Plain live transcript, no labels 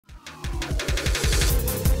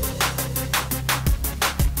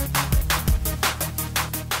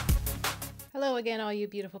again, all you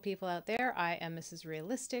beautiful people out there. I am Mrs.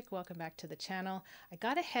 Realistic. Welcome back to the channel. I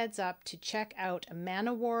got a heads up to check out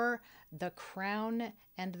Manowar, The Crown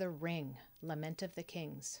and the Ring, Lament of the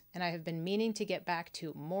Kings. And I have been meaning to get back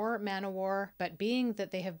to more Manowar, but being that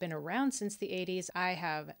they have been around since the 80s, I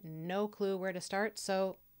have no clue where to start,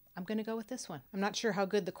 so I'm going to go with this one. I'm not sure how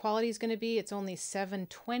good the quality is going to be. It's only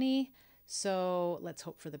 720. So let's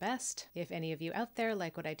hope for the best. If any of you out there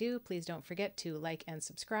like what I do, please don't forget to like and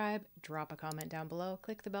subscribe, drop a comment down below,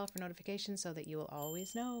 click the bell for notifications so that you will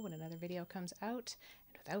always know when another video comes out.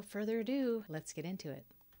 And without further ado, let's get into it.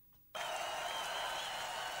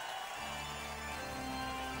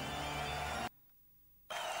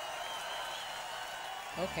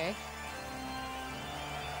 Okay.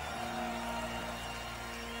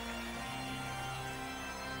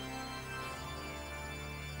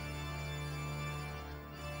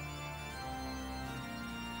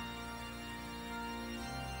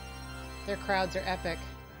 Their crowds are epic.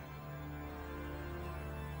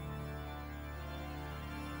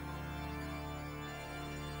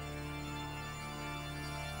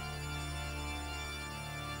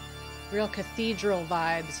 Real cathedral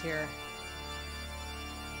vibes here.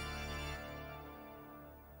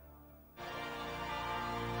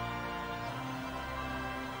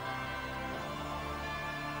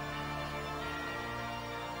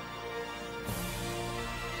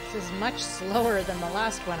 This is much slower than the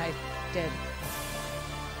last one I did.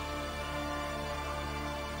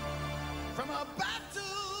 From a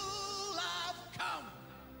battle I've come,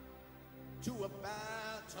 to a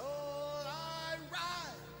battle I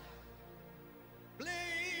ride,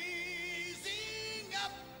 blazing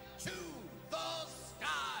up to the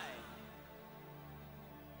sky.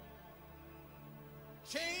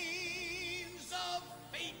 Chains of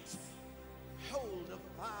fate hold a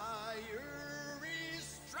fiery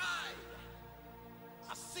stride.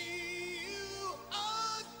 I see you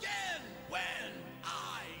again when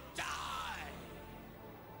I die.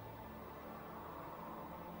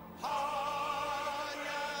 High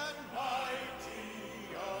and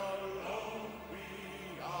mighty alone we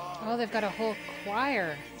are. Oh, they've got a whole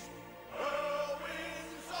choir.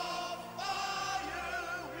 Whirlwinds of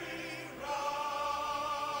fire we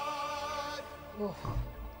ride. Ooh.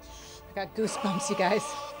 I got goosebumps, you guys.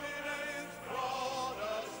 Providence brought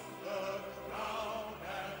us the crown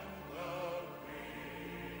and the ring,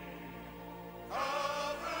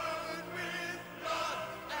 covered with blood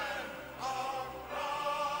and our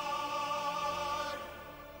pride.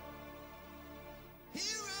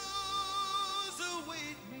 Heroes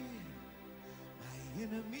await me, my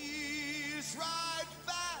enemies ride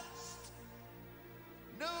fast,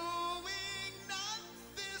 knowing not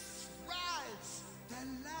this ride's the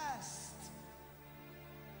last.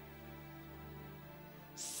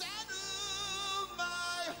 Saddle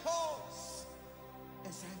my horse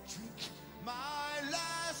as I drink my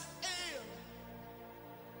last ale.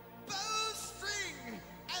 Bowstring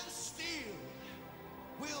and steel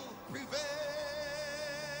will prevail.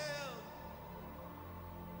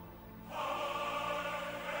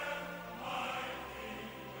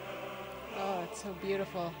 Oh, it's so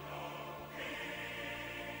beautiful.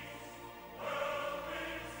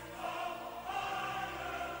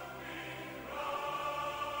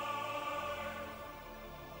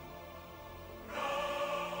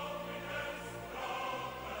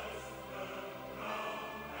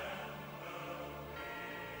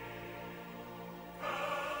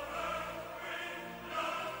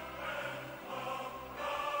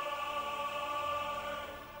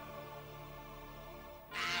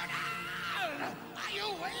 Are you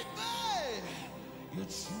awake?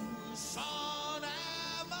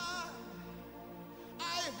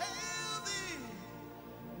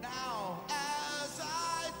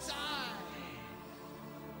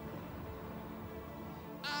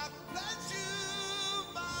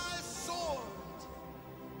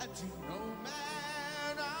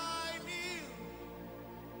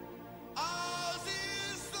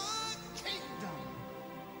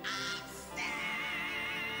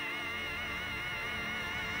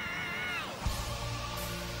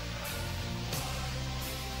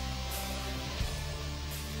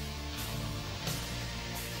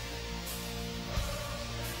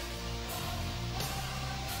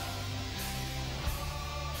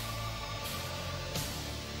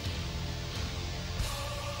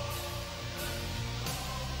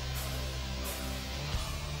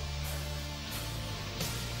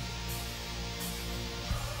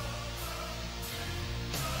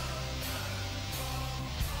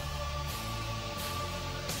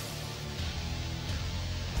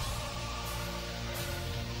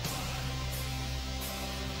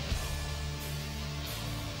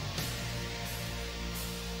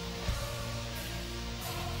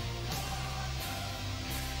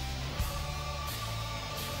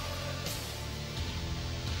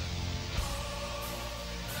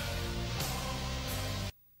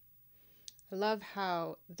 love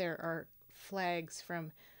how there are flags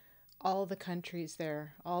from all the countries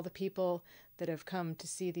there, all the people that have come to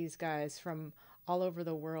see these guys from all over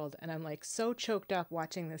the world. And I'm like so choked up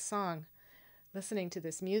watching this song, listening to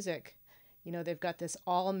this music. You know, they've got this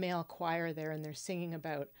all-male choir there, and they're singing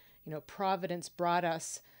about, you know, Providence brought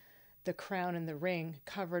us the crown and the ring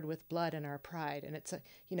covered with blood and our pride. And it's,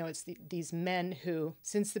 you know, it's these men who,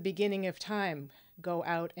 since the beginning of time, go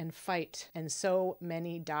out and fight, and so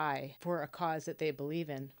many die for a cause that they believe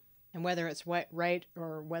in. And whether it's right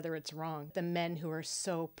or whether it's wrong, the men who are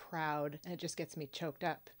so proud, and it just gets me choked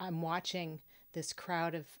up. I'm watching this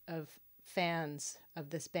crowd of fans of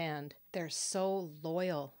this band. They're so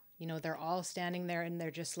loyal. You know, they're all standing there and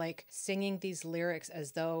they're just like singing these lyrics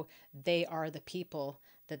as though they are the people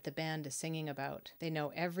that the band is singing about. They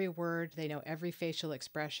know every word, they know every facial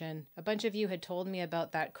expression. A bunch of you had told me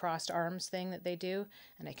about that crossed arms thing that they do,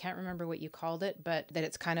 and I can't remember what you called it, but that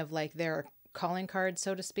it's kind of like their calling card,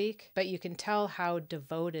 so to speak. But you can tell how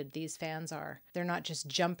devoted these fans are. They're not just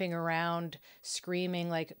jumping around, screaming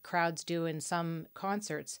like crowds do in some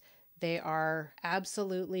concerts. They are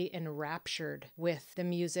absolutely enraptured with the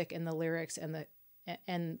music and the lyrics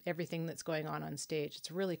and everything that's going on stage.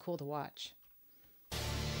 It's really cool to watch.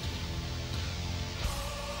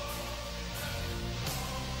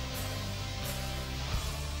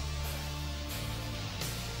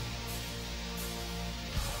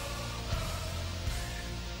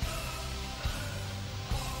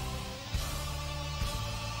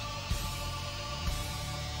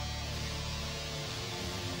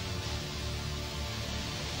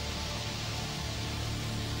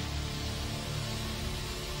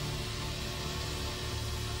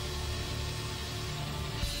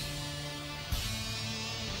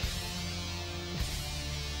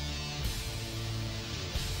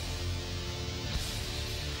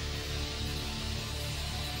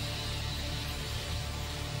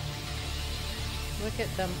 Look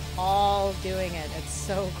at them all doing it. It's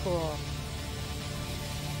so cool.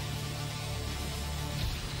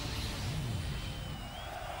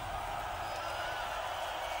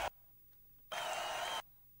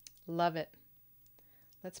 Love it.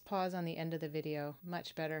 Let's pause on the end of the video.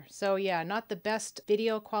 Much better. So yeah, not the best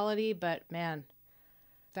video quality, but man,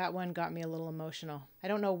 that one got me a little emotional. I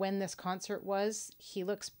don't know when this concert was. He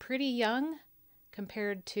looks pretty young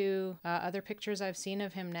compared to other pictures I've seen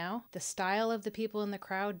of him now. The style of the people in the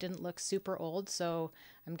crowd didn't look super old, so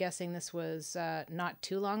I'm guessing this was not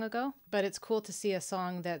too long ago. But it's cool to see a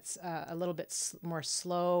song that's a little bit more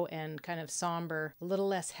slow and kind of somber, a little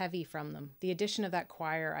less heavy from them. The addition of that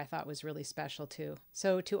choir I thought was really special too.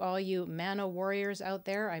 So to all you Mano warriors out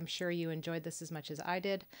there, I'm sure you enjoyed this as much as I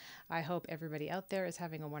did. I hope everybody out there is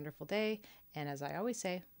having a wonderful day, and as I always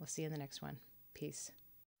say, we'll see you in the next one. Peace.